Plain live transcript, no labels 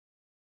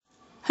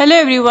Hello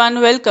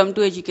everyone, welcome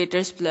to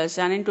Educators Plus,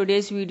 and in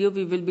today's video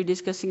we will be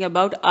discussing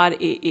about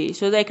RAA.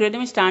 So the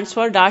acronym stands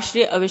for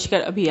Rashtriya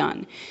Avishkar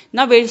Abhiyan.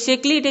 Now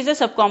basically it is a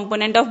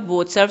subcomponent of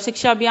both Sarv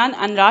Shiksha Abhiyan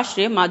and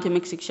Rashtriya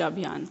Madhyamik Shiksha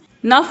Abhiyan.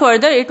 Now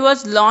further, it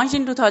was launched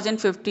in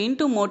 2015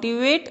 to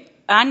motivate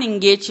and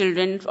engage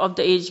children of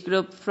the age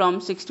group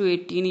from 6 to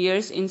 18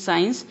 years in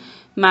science,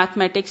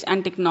 mathematics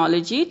and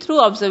technology through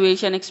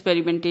observation,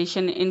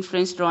 experimentation,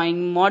 inference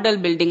drawing, model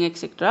building,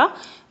 etc.,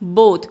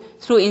 both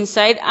through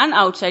inside and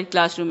outside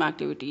classroom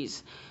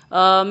activities.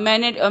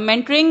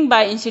 Mentoring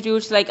by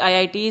institutes like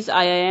IITs,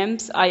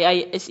 IIMs,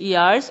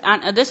 IISERs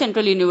and other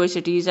central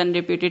universities and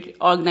reputed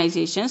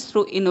organizations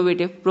through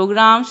innovative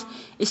programs,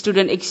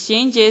 student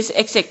exchanges,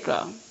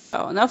 etc.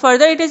 Now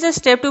further, it is a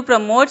step to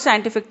promote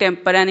scientific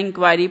temper and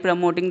inquiry,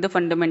 promoting the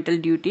fundamental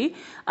duty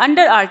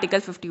under Article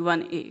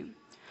 51A.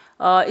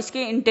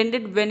 इसके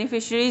intended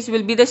beneficiaries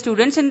will be the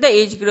students in the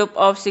age group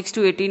of 6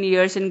 to 18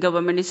 years in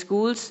government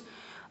schools,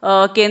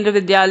 Kendra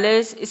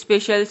Vidyalayas,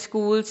 special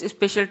schools,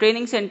 special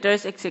training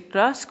centers,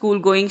 etc.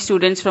 School-going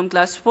students from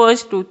class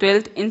 1st to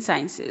 12th in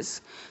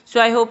sciences. So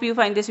I hope you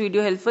find this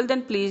video helpful.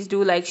 Then please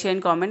do like, share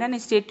and comment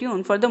and stay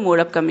tuned for the more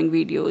upcoming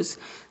videos.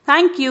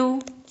 Thank you.